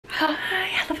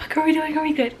are we doing? Are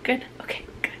we good? Good. Okay,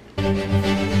 good.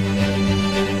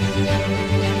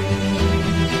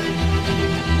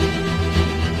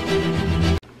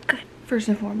 Good. First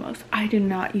and foremost, I do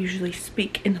not usually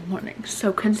speak in the morning,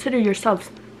 so consider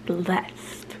yourselves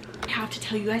blessed. I have to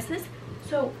tell you guys this.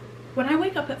 So when I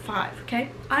wake up at 5, okay,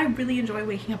 I really enjoy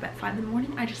waking up at 5 in the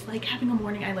morning. I just like having a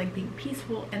morning. I like being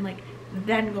peaceful and like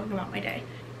then going about my day.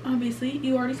 Obviously,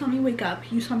 you already saw me wake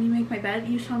up. You saw me make my bed.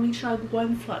 You saw me chug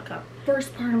 1 slut cup.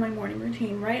 First part of my morning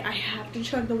routine, right? I have to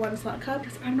chug the 1 slut cup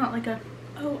because I'm not like a,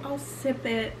 oh, I'll sip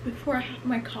it before I have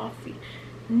my coffee.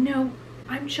 No,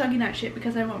 I'm chugging that shit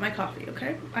because I want my coffee,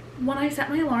 okay? When I set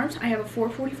my alarms, I have a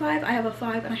 4:45, I have a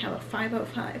 5, and I have a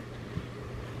 5:05.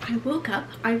 I woke up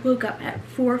at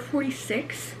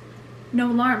 4:46. No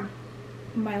alarm.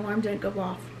 My alarm didn't go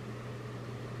off.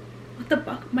 What the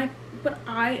fuck? But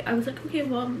I was like, okay,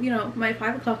 well, you know, my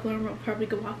 5 o'clock alarm will probably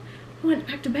go off. I went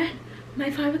back to bed. My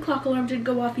 5 o'clock alarm didn't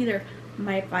go off either.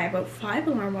 My 5:05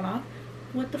 alarm went off.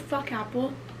 What the fuck,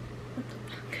 Apple? What the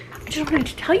fuck? I just wanted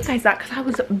to tell you guys that because I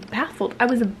was baffled. I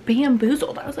was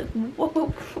bamboozled. I was like,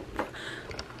 whoa.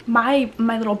 My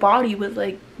little body was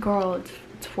like, girl, it's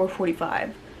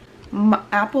 4:45.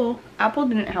 Apple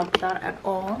didn't help with that at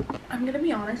all. I'm gonna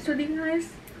be honest with you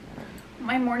guys.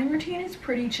 My morning routine is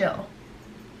pretty chill.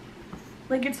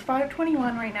 Like, it's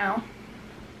 5:21 right now.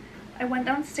 I went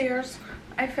downstairs.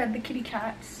 I fed the kitty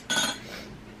cats.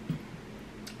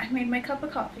 I made my cup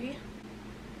of coffee.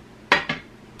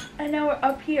 And now we're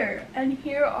up here. And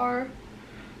here are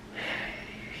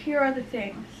the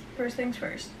things. First things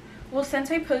first. Well, since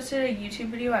I posted a YouTube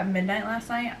video at midnight last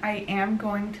night, I am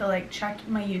going to like check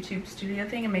my YouTube studio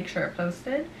thing and make sure it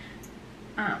posted.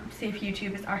 See if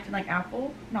YouTube is acting like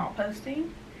Apple, not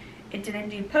posting. It did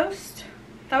indeed post.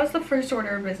 That was the first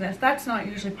order of business. That's not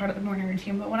usually part of the morning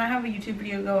routine, but when I have a YouTube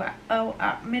video go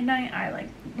at midnight, I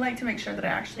like to make sure that it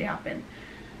actually happened.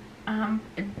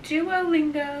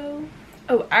 Duolingo.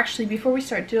 Oh, actually, before we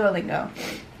start Duolingo,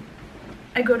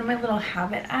 I go to my little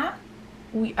Habit app.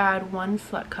 We add 1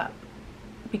 slut cup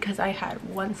because I had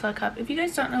 1 slut cup. If you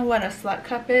guys don't know what a slut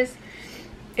cup is,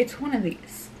 it's one of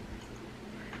these.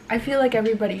 I feel like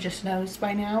everybody just knows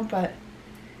by now, but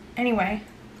anyway,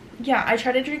 yeah, I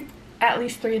try to drink at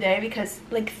least 3 a day because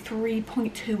like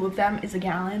 3.2 of them is a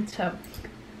gallon. So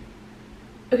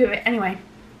okay, but anyway,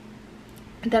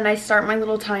 then I start my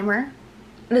little timer.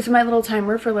 This is my little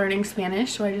timer for learning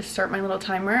Spanish, so I just start my little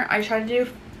timer. I try to do,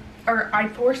 or I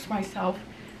force myself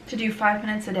to do 5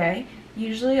 minutes a day.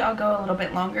 Usually I'll go a little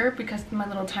bit longer because my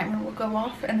little timer will go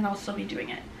off and then I'll still be doing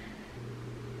it.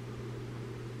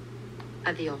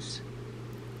 Adiós.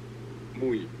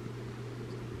 Muy.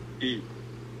 Y.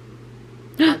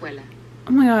 Abuela.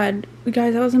 Oh my god, you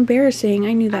guys, that was embarrassing.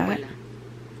 I knew that. Abuela.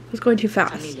 I was going too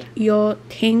fast. Familia. Yo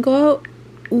tengo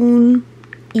un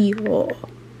hijo.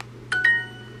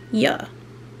 Yeah.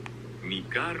 Mi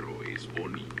carro es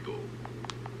bonito.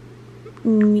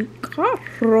 Mi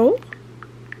carro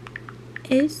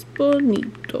es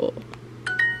bonito.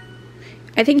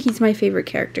 I think he's my favorite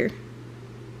character.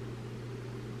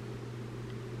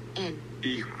 En.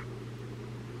 Hijo.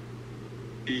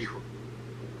 Hijo.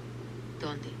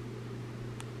 ¿Dónde?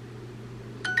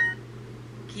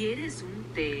 ¿Quieres un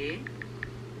té?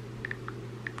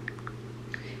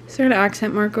 Is there an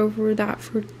accent mark over that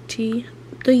for tea?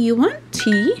 Do you want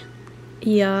tea?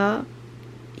 Yeah.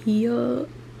 Yeah.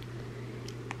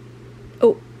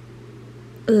 Oh.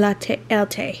 Latte.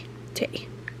 Tea.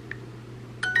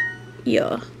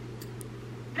 Yeah.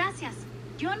 Gracias.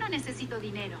 Yo no necesito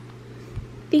dinero.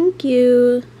 Thank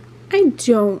you. I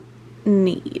don't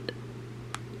need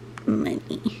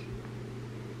money.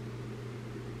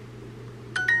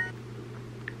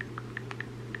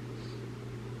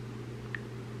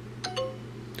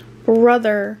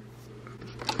 Brother.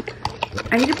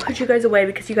 I need to put you guys away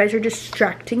because you guys are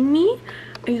distracting me.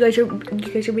 You guys are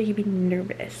making me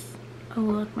nervous. Oh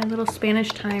look, my little Spanish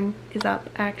time is up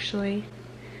actually.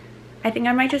 I think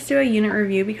I might just do a unit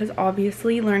review because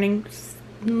obviously learning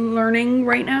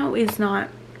right now is not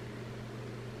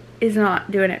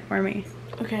doing it for me.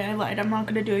 Okay, I lied. I'm not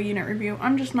gonna do a unit review.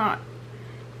 I'm just not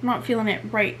feeling it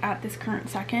right at this current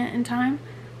second in time.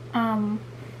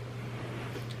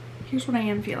 Here's what I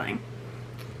am feeling.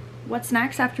 What's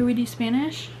next after we do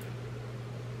Spanish?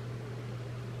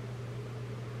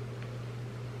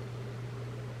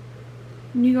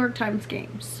 New York Times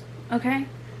games. Okay?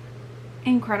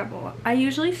 Incredible. I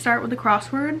usually start with a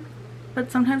crossword, but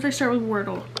sometimes I start with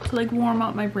Wordle to like warm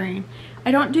up my brain.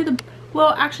 I don't do the,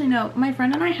 well actually no, my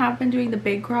friend and I have been doing the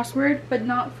big crossword, but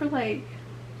not for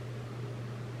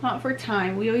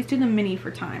time. We always do the mini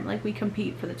for time. Like we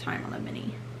compete for the time on the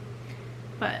mini.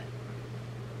 But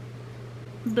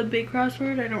the big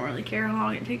crossword, I don't really care how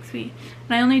long it takes me.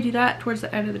 And I only do that towards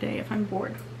the end of the day if I'm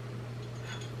bored.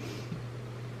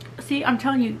 See, I'm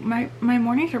telling you, my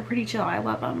mornings are pretty chill. I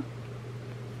love them.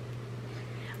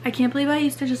 I can't believe I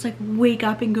used to just like wake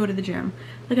up and go to the gym.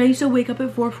 Like I used to wake up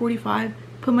at 4:45,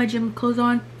 put my gym clothes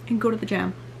on, and go to the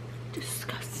gym.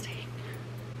 Disgusting.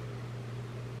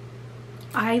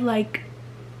 I like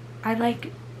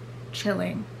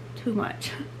chilling too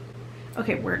much.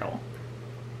 Okay, Wordle.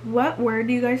 What word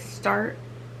do you guys start?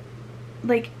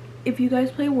 Like, if you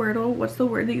guys play Wordle, what's the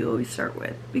word that you always start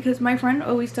with? Because my friend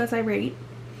always does irate.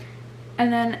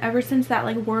 And then ever since that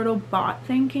like Wordle bot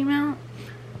thing came out,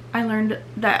 I learned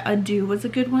that a do was a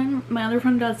good one. My other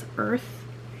friend does earth.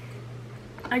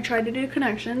 I tried to do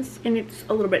connections and it's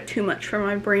a little bit too much for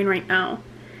my brain right now.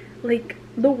 Like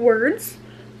the words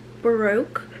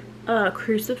baroque,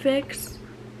 crucifix,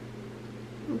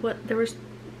 what there was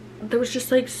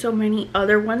just like so many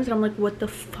other ones and I'm like, what the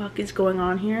fuck is going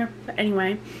on here? But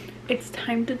anyway, it's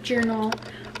time to journal.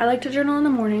 I like to journal in the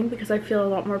morning because I feel a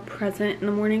lot more present in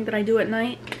the morning than I do at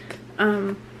night.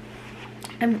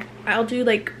 And I'll do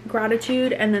like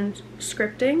gratitude and then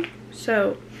scripting.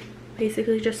 So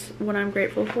basically just what I'm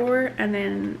grateful for, and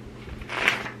then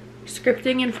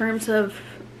scripting in terms of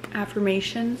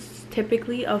affirmations,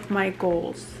 typically of my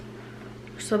goals.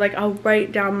 So like I'll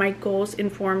write down my goals in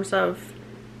forms of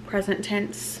present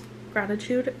tense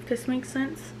gratitude, if this makes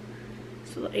sense.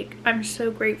 So like I'm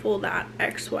so grateful that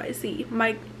XYZ,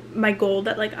 my goal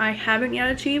that like I haven't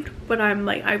yet achieved, but I'm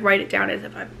like I write it down as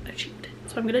if I've achieved it.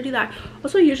 So I'm gonna do that.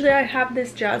 Also, usually I have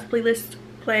this jazz playlist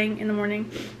playing in the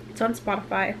morning. It's on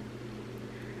Spotify.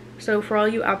 So for all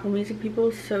you Apple Music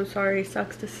people, so sorry,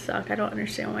 sucks to suck. I don't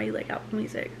understand why you like Apple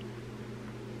Music.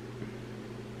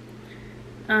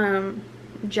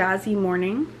 Jazzy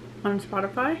Morning on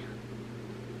Spotify.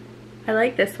 I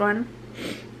like this one.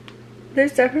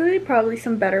 There's definitely probably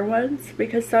some better ones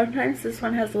because sometimes this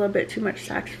one has a little bit too much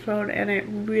saxophone and it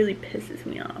really pisses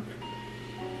me off.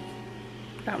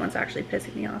 That one's actually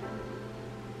pissing me off.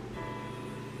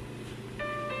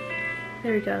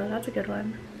 There we go, that's a good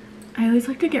one. I always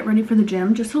like to get ready for the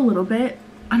gym just a little bit.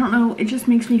 I don't know, it just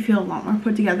makes me feel a lot more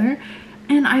put together.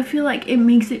 And I feel like it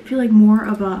makes it feel like more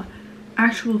of a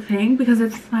actual thing because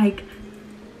it's like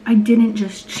I didn't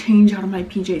just change out of my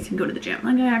PJs and go to the gym.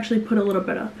 Like I actually put a little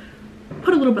bit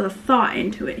of thought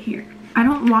into it here. I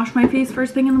don't wash my face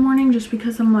first thing in the morning just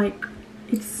because I'm like,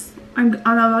 I'm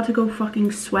about to go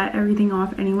fucking sweat everything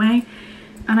off anyway,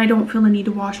 and I don't feel the need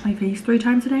to wash my face 3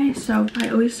 times a day. So I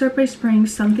always start by spraying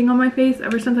something on my face.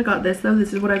 Ever since I got this though,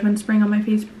 this is what I've been spraying on my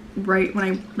face right when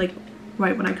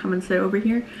I come and sit over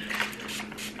here.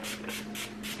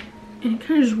 And it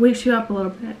kind of just wakes you up a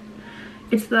little bit.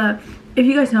 It's the, if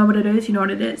you guys know what it is, you know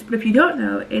what it is. But if you don't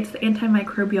know, it's the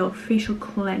antimicrobial facial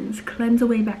cleanse. Cleanse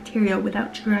away bacteria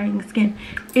without drying skin.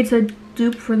 It's a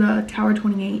dupe for the Tower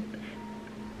 28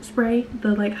 spray.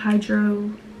 The like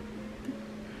hydrochloric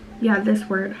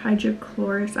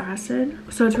acid.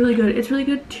 So it's really good. It's really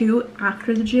good too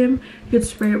after the gym. You could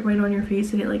spray it right on your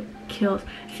face and it like kills.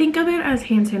 Think of it as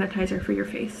hand sanitizer for your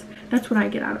face. That's what I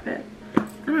get out of it.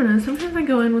 I don't know, sometimes I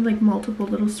go in with like multiple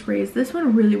little sprays. This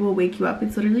one really will wake you up.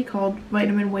 It's literally called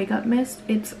Vitamin Wake Up Mist.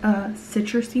 It's a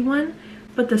citrusy one,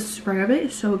 but the spray of it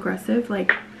is so aggressive.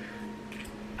 Like,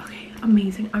 okay,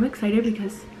 amazing. I'm excited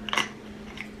because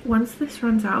once this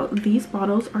runs out, these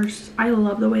bottles are, I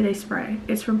love the way they spray.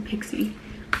 It's from Pixie.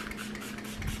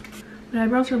 My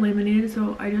eyebrows are laminated,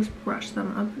 so I just brush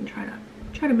them up and try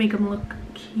to make them look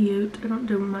cute. I don't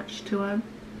do much to them.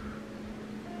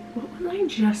 What was I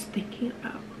just thinking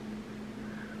about?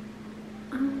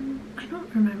 I don't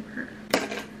remember.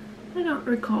 I don't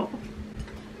recall.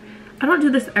 I don't do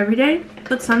this every day,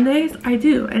 but some days I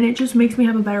do, and it just makes me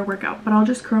have a better workout. But I'll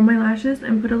just curl my lashes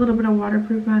and put a little bit of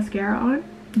waterproof mascara on.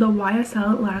 The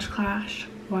YSL Lash Clash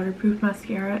waterproof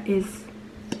mascara is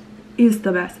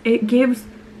the best. It gives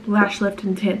lash lift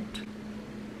and tint.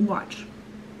 Watch.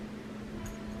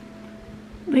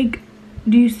 Like,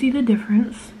 do you see the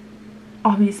difference?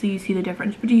 Obviously you see the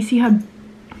difference, but do you see how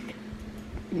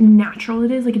natural it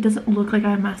is? Like, it doesn't look like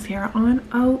I have mascara on.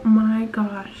 Oh my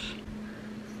gosh,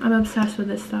 I'm obsessed with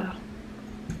this stuff.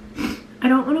 I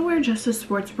don't want to wear just a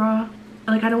sports bra.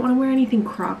 Like, I don't want to wear anything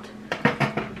cropped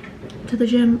to the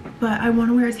gym, but I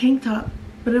want to wear a tank top.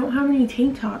 But I don't have any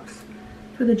tank tops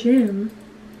for the gym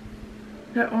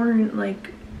that aren't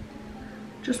like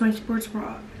just my sports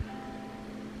bra.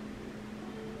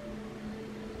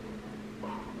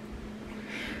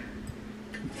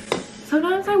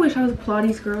 Sometimes I wish I was a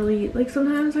Pilates girly. Like,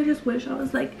 sometimes I just wish I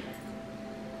was like,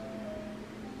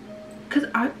 because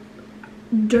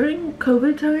during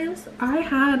COVID times, I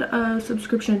had a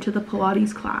subscription to the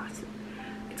Pilates class.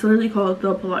 It's literally called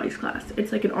the Pilates class.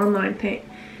 It's like an online thing,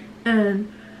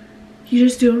 and you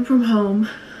just do them from home.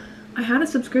 I had a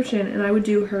subscription, and I would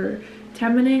do her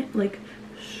 10-minute like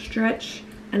stretch,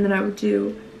 and then I would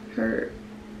do her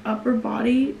upper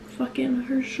body, fucking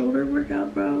her shoulder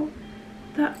workout, bro.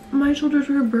 That my shoulders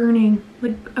were burning,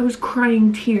 like I was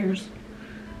crying tears.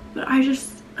 But I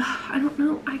don't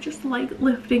know, I just like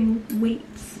lifting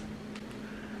weights.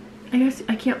 I guess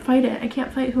I can't fight it. I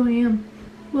can't fight who I am.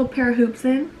 Little pair of hoops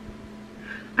in.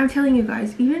 I'm telling you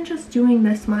guys, even just doing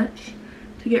this much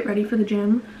to get ready for the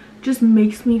gym just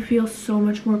makes me feel so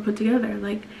much more put together.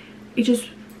 Like, it just,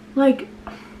 like,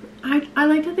 I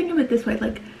like to think of it this way.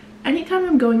 Like, anytime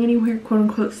I'm going anywhere quote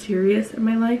unquote serious in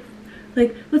my life,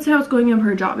 like, let's say I was going in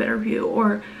for a job interview,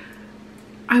 or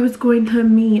I was going to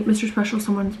meet Mr. Special,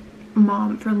 someone's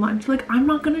mom, for lunch. Like, I'm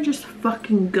not gonna just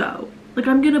fucking go. Like,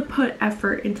 I'm gonna put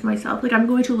effort into myself. Like, I'm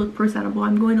going to look presentable.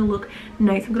 I'm going to look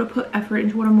nice. I'm gonna put effort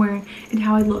into what I'm wearing, into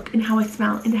how I look, and how I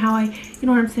smell, into how I, you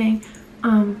know what I'm saying?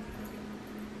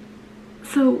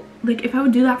 So, like, if I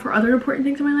would do that for other important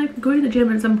things in my life, going to the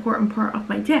gym is an important part of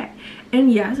my day.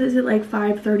 And yes, is it like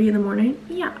 5:30 in the morning?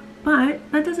 Yeah.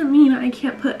 But that doesn't mean I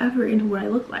can't put effort into what I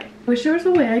look like. I wish there was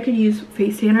a way I could use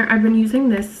face tanner. I've been using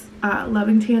this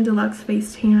Loving Tan Deluxe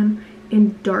Face Tan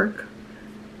in dark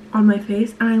on my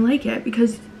face, and I like it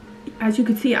because, as you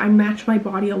can see, I match my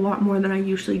body a lot more than I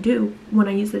usually do when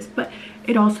I use this. But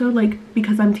it also, like,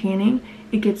 because I'm tanning,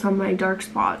 it gets on my dark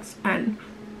spots and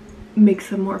makes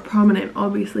them more prominent,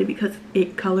 obviously, because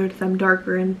it colored them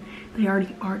darker, and they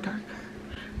already are darker.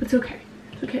 It's okay.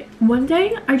 Okay, one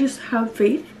day I just have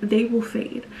faith they will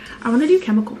fade. I want to do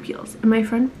chemical peels, and my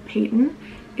friend Peyton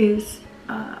is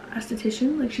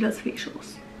esthetician, like she does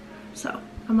facials. So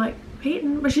I'm like,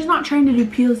 Peyton, but she's not trying to do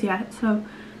peels yet, so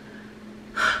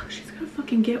she's gonna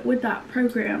fucking get with that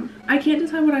program. I can't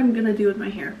decide what I'm gonna do with my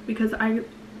hair because I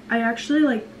actually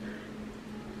like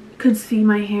could see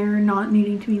my hair not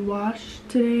needing to be washed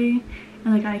today,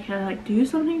 and like I can like do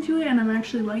something to it, and I'm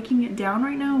actually liking it down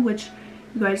right now, which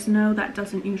you guys know that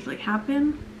doesn't usually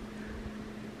happen.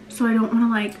 So I don't want to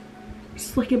like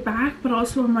slick it back, but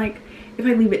also I'm like, if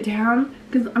I leave it down,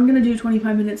 because I'm gonna do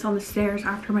 25 minutes on the stairs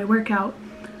after my workout,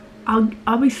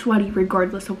 I'll be sweaty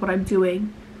regardless of what I'm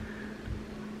doing.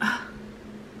 Fuck.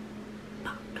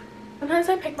 Sometimes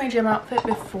I pick my gym outfit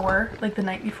before, like the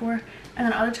night before, and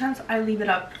then other times I leave it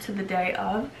up to the day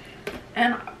of.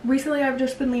 And recently I've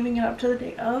just been leaving it up to the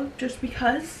day of just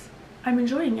because I'm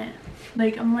enjoying it.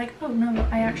 Like, I'm like, oh no,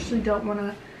 I actually don't want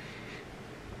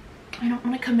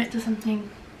to commit to something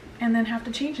and then have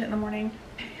to change it in the morning.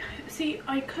 See,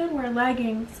 I could wear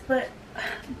leggings, but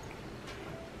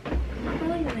I'm not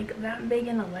really like that big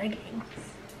into leggings.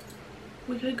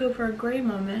 We could go for a gray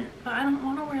moment, but I don't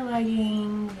want to wear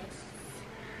leggings.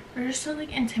 They're just so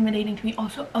like intimidating to me.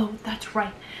 Also, oh, that's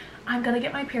right, I'm gonna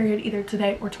get my period either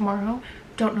today or tomorrow.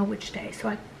 Don't know which day, so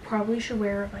I probably should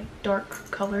wear like dark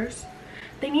colors.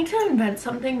 They need to invent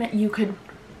something that you could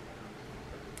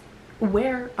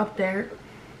wear up there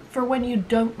for when you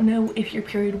don't know if your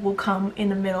period will come in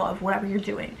the middle of whatever you're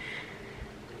doing.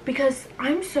 Because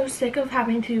I'm so sick of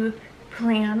having to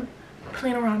plan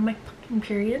around my fucking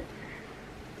period.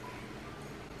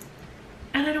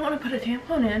 And I don't want to put a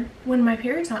tampon in when my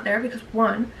period's not there because,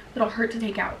 one, it'll hurt to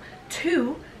take out.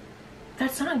 Two,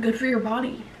 that's not good for your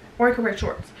body. Or I could wear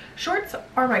shorts. Shorts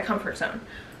are my comfort zone.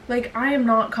 Like, I am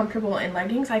not comfortable in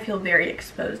leggings. I feel very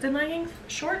exposed in leggings.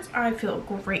 Shorts, I feel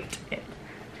great in.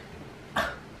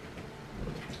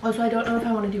 Also, I don't know if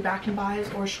I want to do back and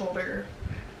buys or shoulder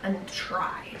and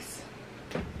tries.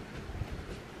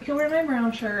 I can wear my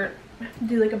brown shirt,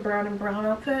 do like a brown and brown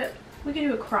outfit. We could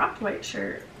do a cropped white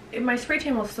shirt. My spray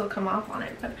tan will still come off on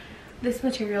it, but this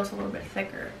material is a little bit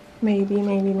thicker.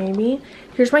 Maybe.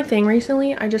 Here's my thing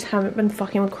recently. I just haven't been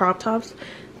fucking with crop tops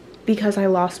because I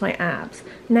lost my abs.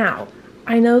 Now,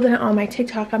 I know that on my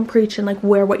TikTok I'm preaching like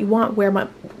wear what you want, wear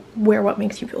what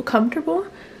makes you feel comfortable.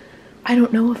 I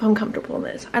don't know if I'm comfortable in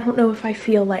this. I don't know if I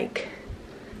feel like,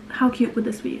 how cute would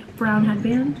this be? Brown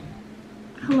headband?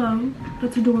 Hello,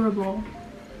 that's adorable.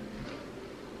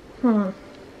 I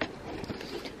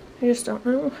just don't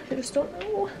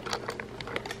know.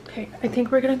 Okay, I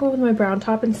think we're gonna go with my brown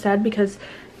top instead because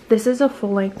this is a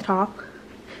full-length top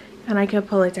and I can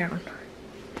pull it down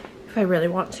if I really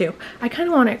want to. I kind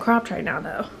of want it cropped right now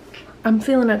though. I'm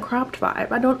feeling a cropped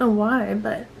vibe. I don't know why,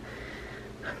 but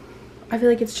I feel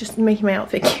like it's just making my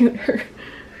outfit cuter.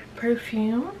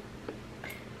 Perfume.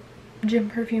 Gym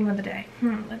perfume of the day.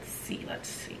 Let's see.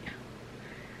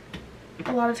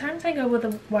 A lot of times I go with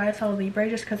a YSL Libre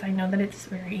just because I know that it's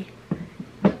very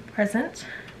present.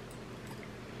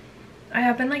 I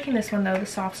have been liking this one though, the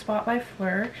Soft Spot by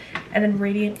Fleur, and then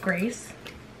Radiant Grace.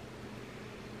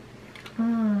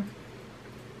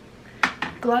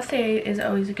 Glossier is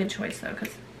always a good choice though,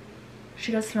 because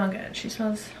she does smell good. She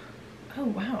smells, oh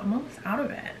wow, I'm almost out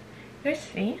of it. You guys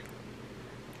see?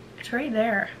 It's right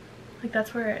there. Like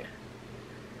that's where it,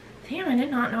 damn, I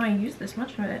did not know I used this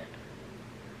much of it.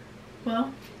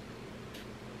 Well,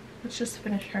 let's just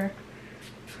finish her.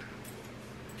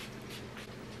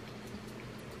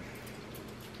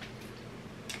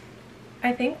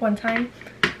 I think one time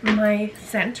my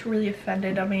scent really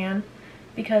offended a man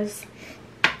because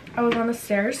I was on the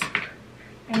stairs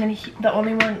and then the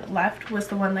only one left was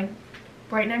the one like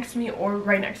right next to me or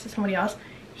right next to somebody else.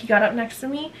 He got up next to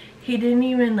me. He didn't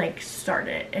even like start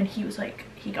it and he was like,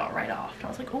 he got right off. And I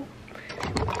was like, oh,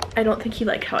 I don't think he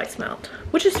liked how I smelled,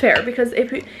 which is fair because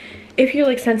if you're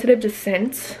like sensitive to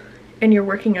scents and you're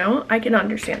working out, I can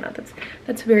understand that.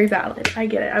 That's very valid. I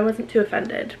get it. I wasn't too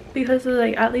offended because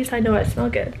like at least I know I smell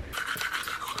good.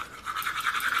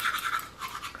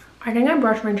 I think I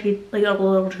brushed my teeth like a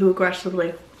little too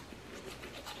aggressively.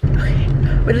 Okay,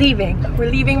 we're leaving.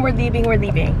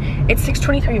 It's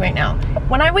 6:23 right now.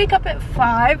 When I wake up at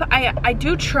 5, I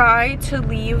do try to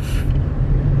leave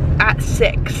at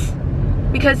 6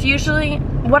 because usually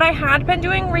what I had been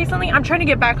doing recently, I'm trying to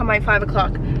get back on my 5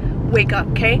 o'clock wake up,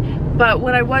 okay? But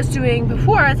what I was doing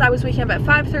before is I was waking up at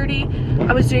 5:30,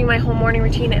 I was doing my whole morning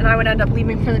routine and I would end up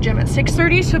leaving for the gym at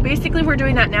 6:30. So basically we're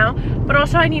doing that now, but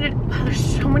also I needed, oh, there's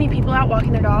so many people out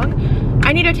walking their dog.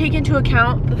 I need to take into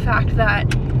account the fact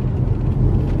that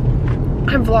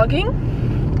I'm vlogging,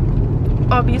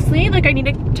 obviously. Like I need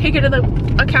to take into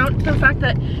account the fact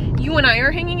that you and I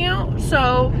are hanging out,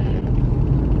 so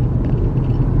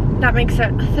that makes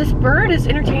sense. This bird is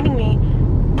entertaining me.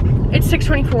 It's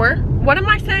 6:24. What am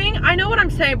I saying? I know what I'm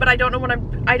saying, but I don't know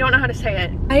how to say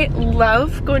it. I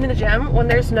love going to the gym when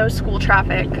there's no school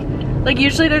traffic. Like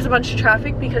usually there's a bunch of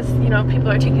traffic because, you know, people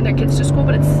are taking their kids to school,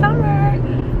 but it's summer.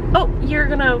 Oh, you're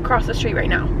gonna cross the street right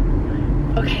now.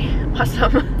 Okay,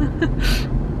 awesome.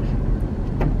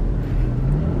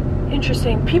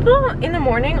 Interesting. People in the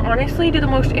morning honestly do the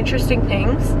most interesting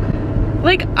things.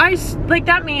 Like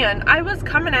that man, I was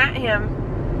coming at him.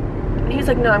 He's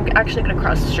like, no, I'm actually gonna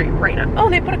cross the street right now. Oh,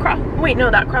 they put a cross. Wait,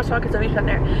 no, that crosswalk has always been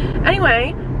there.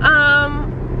 Anyway,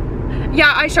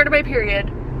 yeah, I started my period.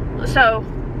 So,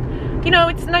 you know,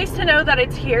 it's nice to know that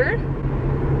it's here.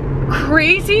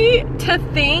 Crazy to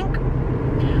think.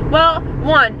 Well,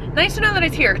 1, nice to know that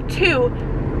it's here. 2,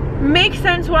 makes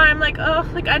sense why I'm like, oh,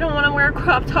 like I don't want to wear a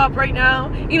crop top right now.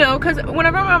 You know, because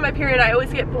whenever I'm on my period, I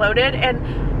always get bloated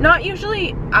and not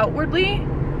usually outwardly,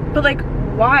 but like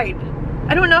wide.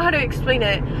 I don't know how to explain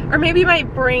it, or maybe my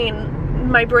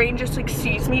brain just like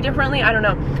sees me differently. I don't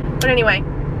know, but anyway,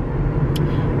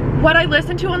 what I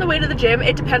listen to on the way to the gym,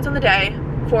 it depends on the day.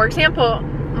 For example,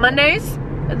 Mondays,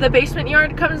 The Basement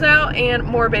Yard comes out and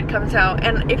Morbid comes out,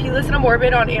 and if you listen to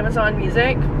Morbid on Amazon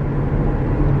Music,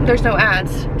 there's no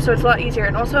ads, so it's a lot easier.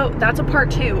 And also, that's a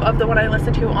part 2 of the one I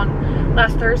listened to on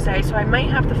last Thursday, so I might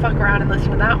have to fuck around and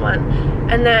listen to that one.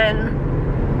 And then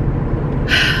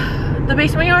The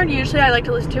Basement Yard, usually I like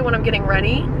to listen to when I'm getting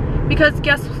ready, because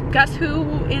guess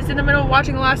who is in the middle of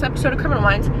watching the last episode of Criminal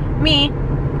Minds? Me.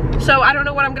 So I don't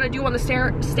know what I'm gonna do on the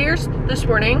stairs this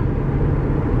morning.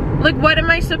 Like, what am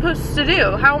I supposed to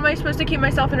do? How am I supposed to keep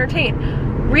myself entertained?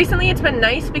 Recently it's been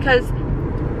nice because,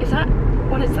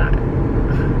 what is that?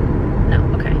 No,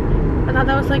 okay. I thought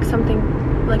that was like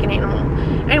something, like an animal.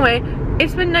 Anyway,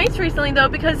 it's been nice recently though,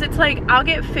 because it's like, I'll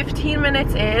get 15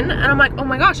 minutes in and I'm like, oh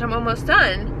my gosh, I'm almost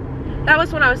done. That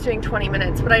was when I was doing 20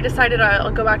 minutes, but I decided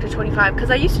I'll go back to 25 because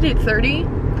I used to do 30.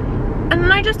 And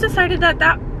then I just decided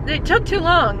that it took too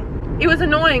long. It was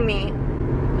annoying me.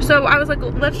 So I was like,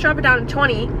 let's drop it down to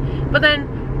 20. But then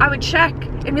I would check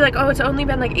and be like, oh, it's only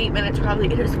been like 8 minutes probably.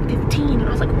 It was 15. And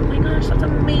I was like, oh my gosh, that's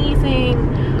amazing.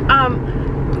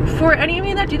 For any of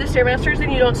you that do the Stairmasters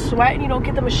and you don't sweat and you don't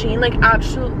get the machine like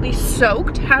absolutely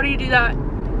soaked, how do you do that?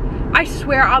 I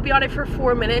swear I'll be on it for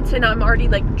 4 minutes and I'm already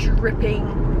like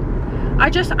dripping.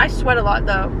 I sweat a lot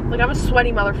though. Like I'm a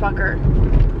sweaty motherfucker,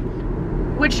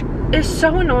 which is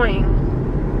so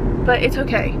annoying, but it's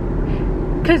okay.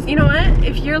 Cause you know what?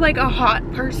 If you're like a hot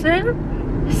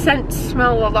person, scents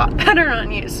smell a lot better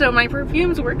on you. So my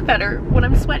perfumes work better when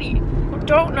I'm sweaty.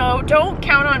 Don't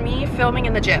count on me filming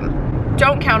in the gym.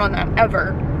 Don't count on that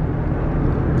ever.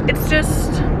 It's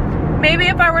just, maybe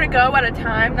if I were to go at a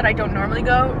time that I don't normally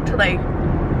go to like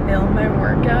film my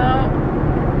workout,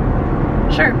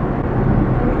 sure.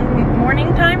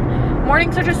 Morning time?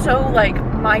 Mornings are just so like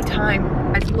my time.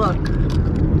 Guys, look.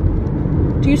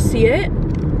 Do you see it?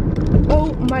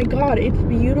 Oh my god, it's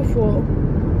beautiful.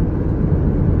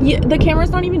 Yeah, the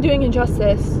camera's not even doing it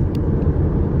justice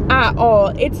at all.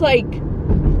 It's like,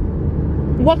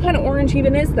 what kind of orange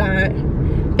even is that?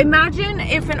 Imagine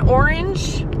if an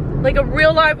orange, like a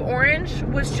real live orange,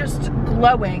 was just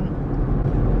glowing.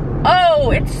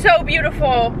 Oh, it's so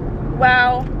beautiful.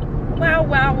 Wow. Wow,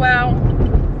 wow, wow.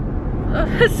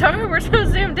 Sorry, we're so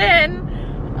zoomed in.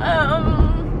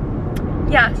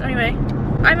 Yeah, so anyway,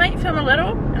 I might film a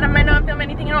little, and I might not film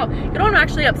anything at all. You know what I'm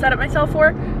actually upset at myself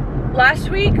for? Last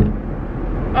week,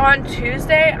 on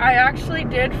Tuesday, I actually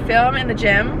did film in the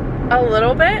gym a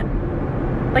little bit.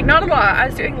 Like, not a lot. I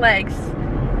was doing legs.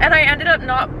 And I ended up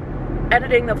not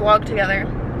editing the vlog together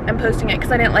and posting it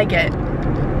because I didn't like it.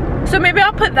 So maybe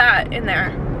I'll put that in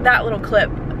there, that little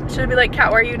clip. Should be like,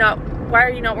 Kat, why are you not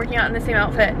working out in the same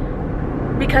outfit?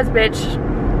 Because, bitch.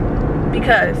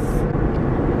 Because.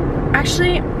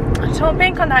 Actually, don't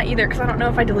bank on that either because I don't know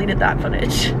if I deleted that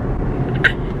footage.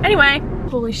 Anyway,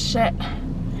 holy shit.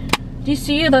 Do you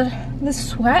see the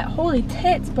sweat? Holy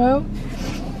tits, bro.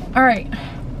 All right.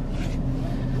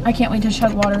 I can't wait to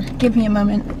chug water. Give me a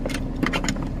moment.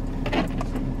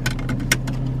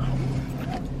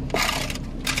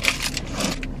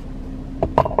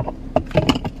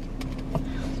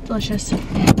 Delicious.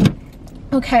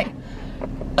 Okay.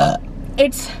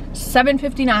 It's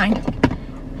 7:59.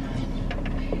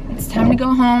 It's time to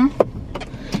go home.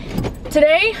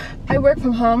 Today, I work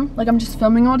from home. Like, I'm just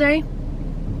filming all day.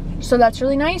 So that's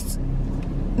really nice.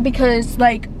 Because,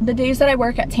 like, the days that I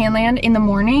work at Tanland in the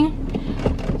morning,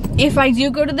 if I do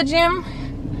go to the gym,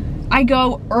 I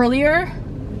go earlier.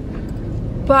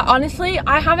 But honestly,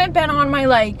 I haven't been on my,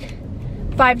 like,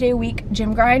 5-day-a-week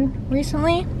gym grind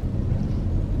recently.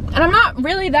 And I'm not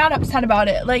really that upset about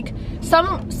it. Like,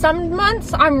 some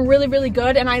months I'm really, really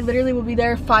good and I literally will be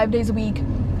there 5 days a week,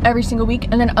 every single week.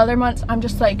 And then other months I'm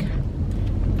just like,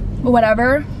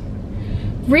 whatever.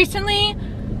 Recently,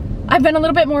 I've been a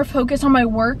little bit more focused on my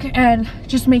work and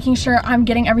just making sure I'm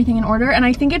getting everything in order. And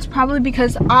I think it's probably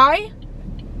because I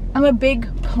am a big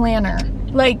planner.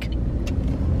 Like,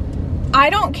 I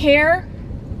don't care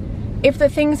if the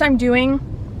things I'm doing,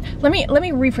 let me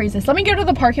rephrase this. Let me go to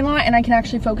the parking lot and I can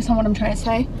actually focus on what I'm trying to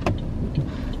say.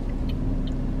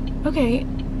 Okay,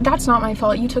 that's not my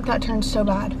fault. You took that turn so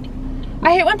bad.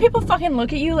 I hate when people fucking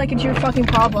look at you like it's your fucking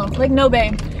problem. Like, no,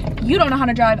 babe, you don't know how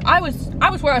to drive. I was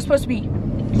where I was supposed to be.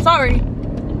 Sorry.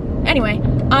 Anyway,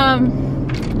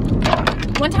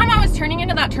 one time I was turning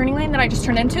into that turning lane that I just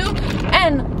turned into,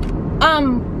 and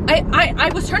I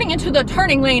was turning into the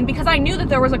turning lane because I knew that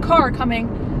there was a car coming.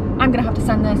 I'm gonna have to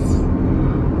send this.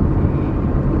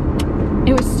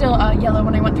 It was still yellow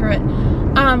when I went through it.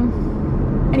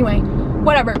 Anyway,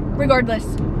 whatever, regardless.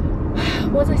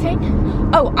 What was I saying?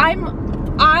 Oh,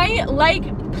 I like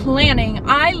planning.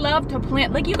 I love to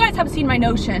plan. Like, you guys have seen my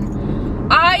Notion.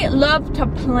 I love to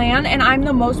plan, and I'm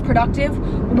the most productive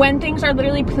when things are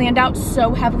literally planned out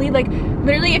so heavily. Like,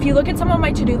 literally, if you look at some of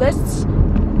my to-do lists,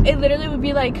 it literally would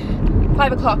be like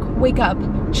 5 o'clock, wake up,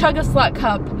 chug a slut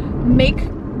cup, make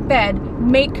bed,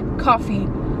 make coffee,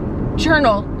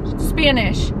 journal,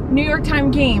 Spanish, New York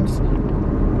Times games,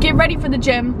 get ready for the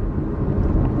gym,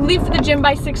 leave for the gym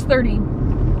by 6:30,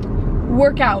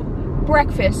 workout,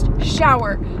 breakfast,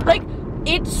 shower. Like,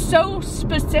 it's so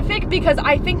specific because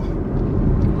I think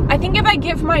if I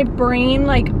give my brain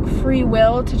like free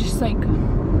will to just like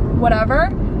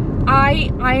whatever,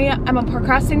 I am a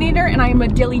procrastinator and I am a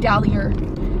dilly-dallyer.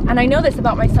 And I know this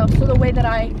about myself, so the way that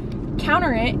I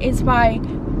counter it is by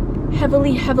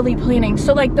heavily planning.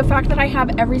 So like the fact that I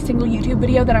have every single YouTube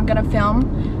video that I'm gonna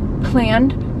film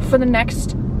planned for the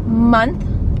next month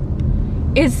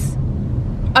is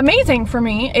amazing for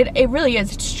me. It really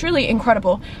is. It's truly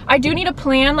incredible. I do need to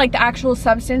plan like the actual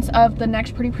substance of the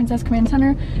next Pretty Princess Command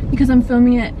Center because I'm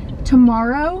filming it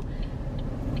tomorrow.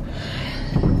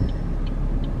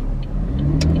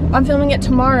 I'm filming it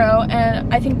tomorrow,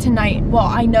 and I think tonight, well,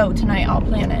 I know tonight I'll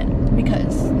plan it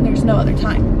because there's no other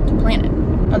time to plan it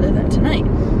other than tonight.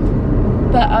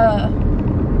 But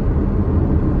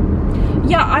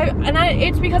yeah,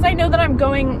 it's because I know that I'm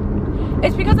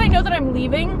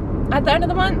leaving at the end of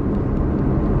the month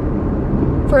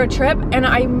for a trip, and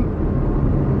I'm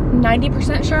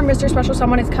 90% sure Mr. Special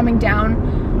Someone is coming down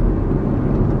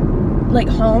like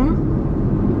home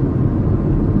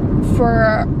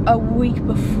for a week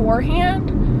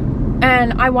beforehand,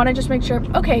 and I want to just make sure,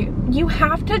 okay, you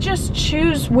have to just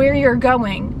choose where you're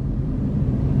going.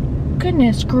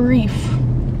 Goodness grief.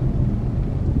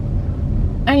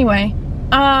 Anyway,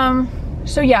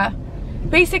 so yeah,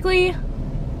 basically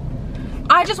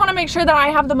I just want to make sure that I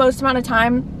have the most amount of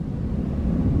time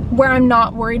where I'm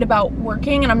not worried about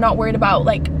working, and I'm not worried about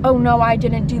like, oh no, I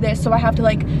didn't do this, so I have to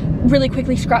like really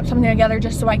quickly scrap something together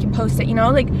just so I can post it, you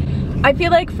know? Like, I feel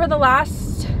like for the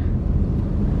last,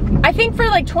 I think for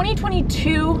like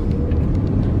 2022,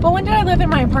 well, when did I live in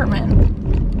my apartment?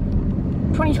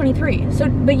 2023. So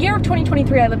the year of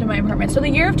 2023 I lived in my apartment. So the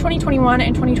year of 2021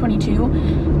 and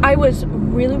 2022 I was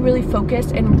really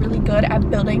focused and really good at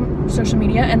building social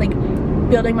media and like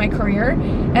building my career.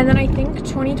 And then I think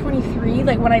 2023,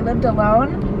 like when I lived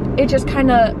alone, it just kind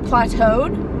of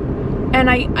plateaued and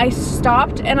I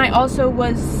stopped. And I also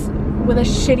was with a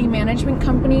shitty management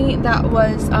company that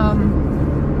was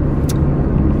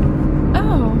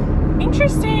oh,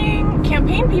 interesting,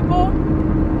 campaign people.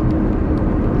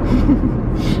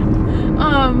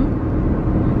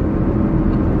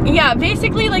 Yeah,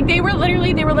 basically like they were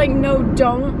like, no,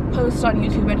 don't post on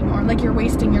YouTube anymore, like you're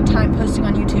wasting your time posting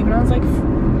on YouTube. And I was like,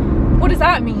 what does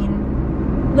that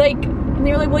mean? Like, and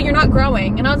they were like, well, you're not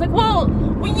growing. And I was like, well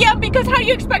yeah, because how do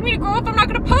you expect me to grow if I'm not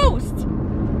gonna post?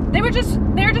 They were just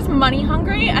money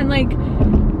hungry. And like,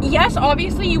 yes,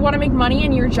 obviously you want to make money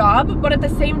in your job, but at the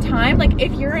same time, like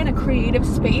if you're in a creative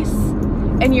space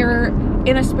and you're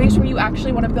in a space where you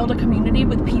actually want to build a community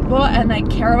with people and like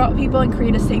care about people and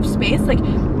create a safe space, like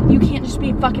you can't just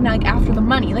be fucking like after the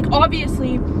money. Like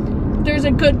obviously there's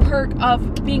a good perk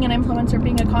of being an influencer,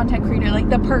 being a content creator. Like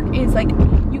the perk is like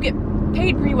you get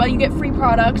paid pretty well, you get free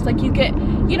products, like you get,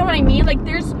 you know what I mean? Like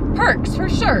there's perks for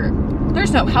sure.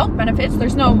 There's no health benefits,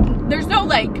 there's no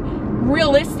like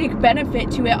realistic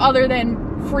benefit to it other than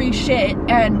free shit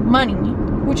and money,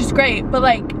 which is great, but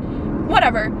like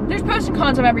whatever, there's pros and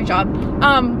cons of every job.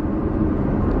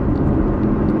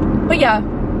 But yeah,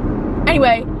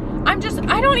 anyway, I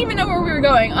don't even know where we were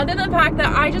going other than the fact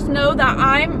that I just know that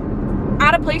I'm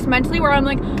at a place mentally where I'm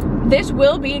like, this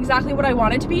will be exactly what I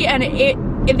want it to be, and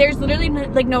there's literally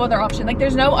like no other option. Like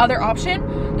there's no other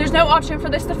option. There's no option for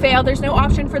this to fail. There's no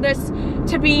option for this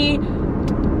to be,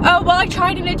 oh, well, I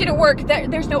tried and it didn't work.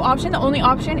 There's no option. The only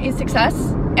option is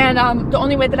success. And the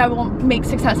only way that I will make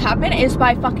success happen is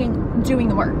by fucking doing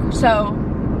the work. So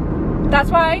that's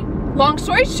why, long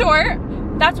story short,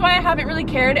 that's why I haven't really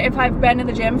cared if I've been in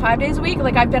the gym 5 days a week.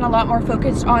 Like I've been a lot more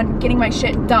focused on getting my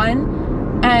shit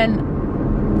done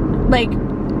and like,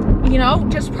 you know,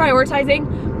 just prioritizing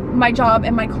my job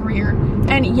and my career.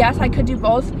 And yes, I could do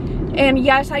both. And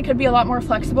yes, I could be a lot more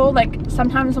flexible. Like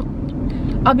sometimes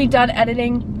I'll be done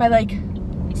editing by like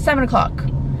 7 o'clock.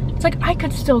 It's like I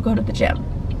could still go to the gym.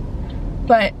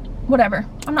 But whatever,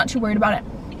 I'm not too worried about it.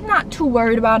 Not too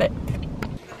worried about it.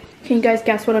 Can you guys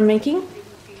guess what I'm making?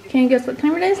 Can you guess what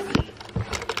time it is?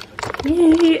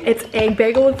 Yay, it's egg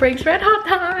bagel with Frank's Red Hot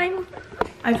time.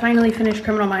 I finally finished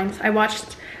Criminal Minds.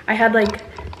 I had like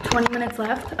 20 minutes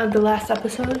left of the last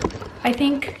episode, I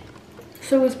think.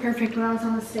 So it was perfect when I was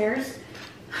on the stairs.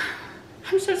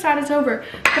 I'm so sad it's over.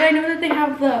 But I know that they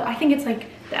have the, I think it's like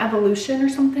the evolution or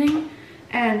something.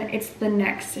 And it's the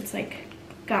next, it's like,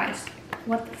 guys,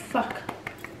 what the fuck?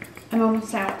 I'm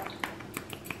almost out.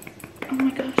 Oh my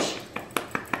gosh.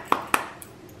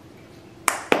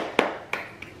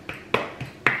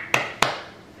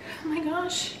 Oh my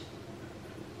gosh.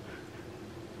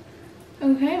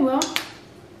 Okay, well,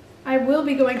 I will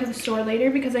be going to the store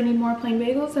later because I need more plain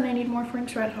bagels and I need more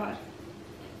Frank's Red Hot.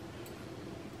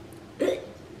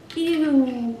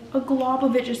 Ew, a glob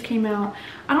of it just came out.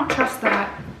 I don't trust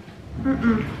that.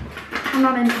 I'm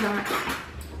not into that.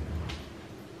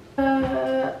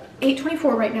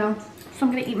 8:24 right now, so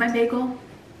I'm gonna eat my bagel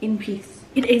in peace.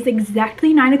 It is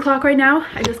exactly 9 o'clock right now.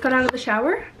 I just got out of the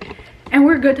shower and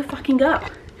we're good to fucking go.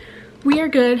 We are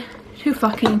good to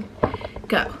fucking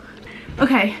go.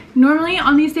 Okay, normally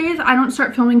on these days I don't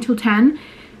start filming till 10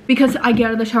 because I get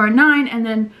out of the shower at 9 and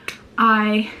then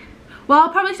I'll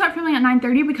probably start filming at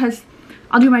 9:30 because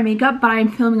I'll do my makeup, but I'm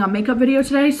filming a makeup video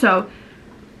today, so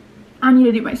I need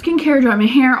to do my skincare, dry my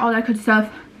hair, all that good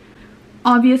stuff.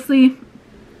 Obviously,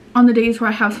 on the days where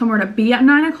I have somewhere to be at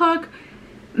 9 o'clock,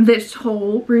 this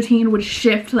whole routine would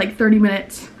shift like 30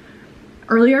 minutes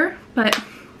earlier, but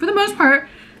for the most part,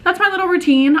 that's my little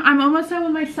routine. I'm almost done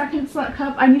with my second slut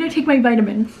cup. I need to take my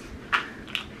vitamins.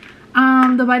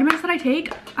 The vitamins that I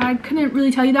take, I couldn't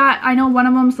really tell you that. I know one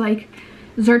of them's like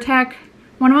Zyrtec.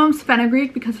 One of them's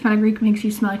fenugreek because fenugreek makes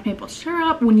you smell like maple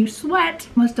syrup when you sweat.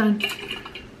 Almost done.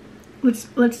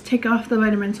 Let's take off the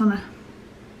vitamins on the...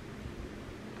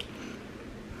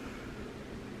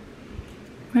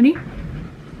 Ready?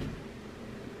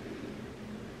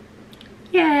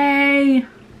 Yay!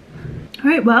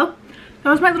 Alright, well, that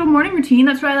was my little morning routine.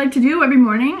 That's what I like to do every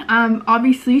morning.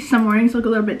 Obviously, some mornings look a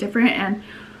little bit different, and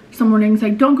some mornings I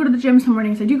don't go to the gym, some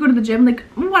mornings I do go to the gym, like,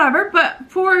 whatever. But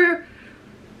for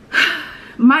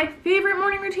My favorite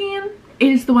morning routine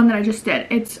is the one that I just did.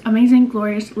 It's amazing,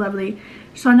 glorious, lovely.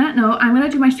 So on that note, I'm gonna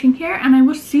do my skincare and I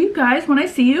will see you guys when I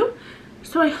see you.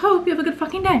 So I hope you have a good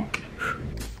fucking day.